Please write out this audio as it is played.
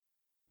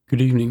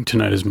Good evening.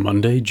 Tonight is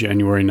Monday,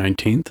 January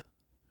 19th.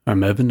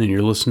 I'm Evan, and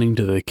you're listening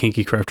to the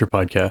Kinky Crafter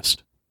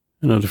Podcast.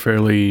 Another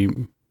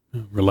fairly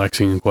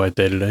relaxing and quiet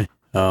day today.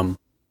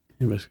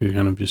 Basically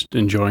kind of just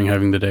enjoying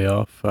having the day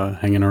off,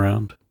 hanging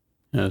around.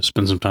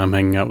 Spend some time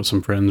hanging out with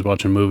some friends,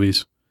 watching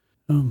movies.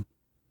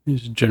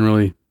 It's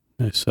generally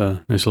nice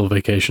little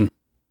vacation.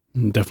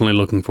 I'm definitely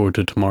looking forward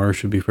to tomorrow.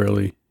 Should be a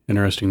fairly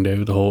interesting day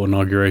with the whole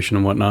inauguration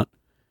and whatnot.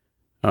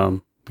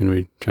 Going to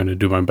be trying to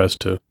do my best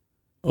to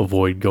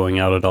avoid going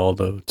out at all,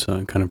 though it's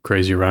kind of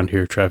crazy around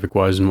here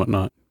traffic-wise and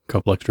whatnot. A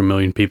couple extra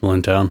million people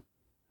in town.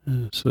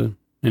 So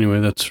anyway,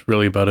 that's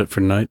really about it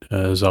for tonight.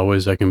 As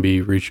always, I can be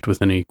reached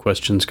with any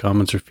questions,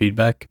 comments, or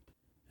feedback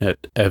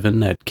at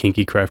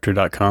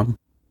evan@kinkycrafter.com.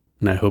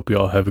 And I hope you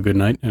all have a good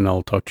night, and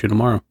I'll talk to you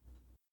tomorrow.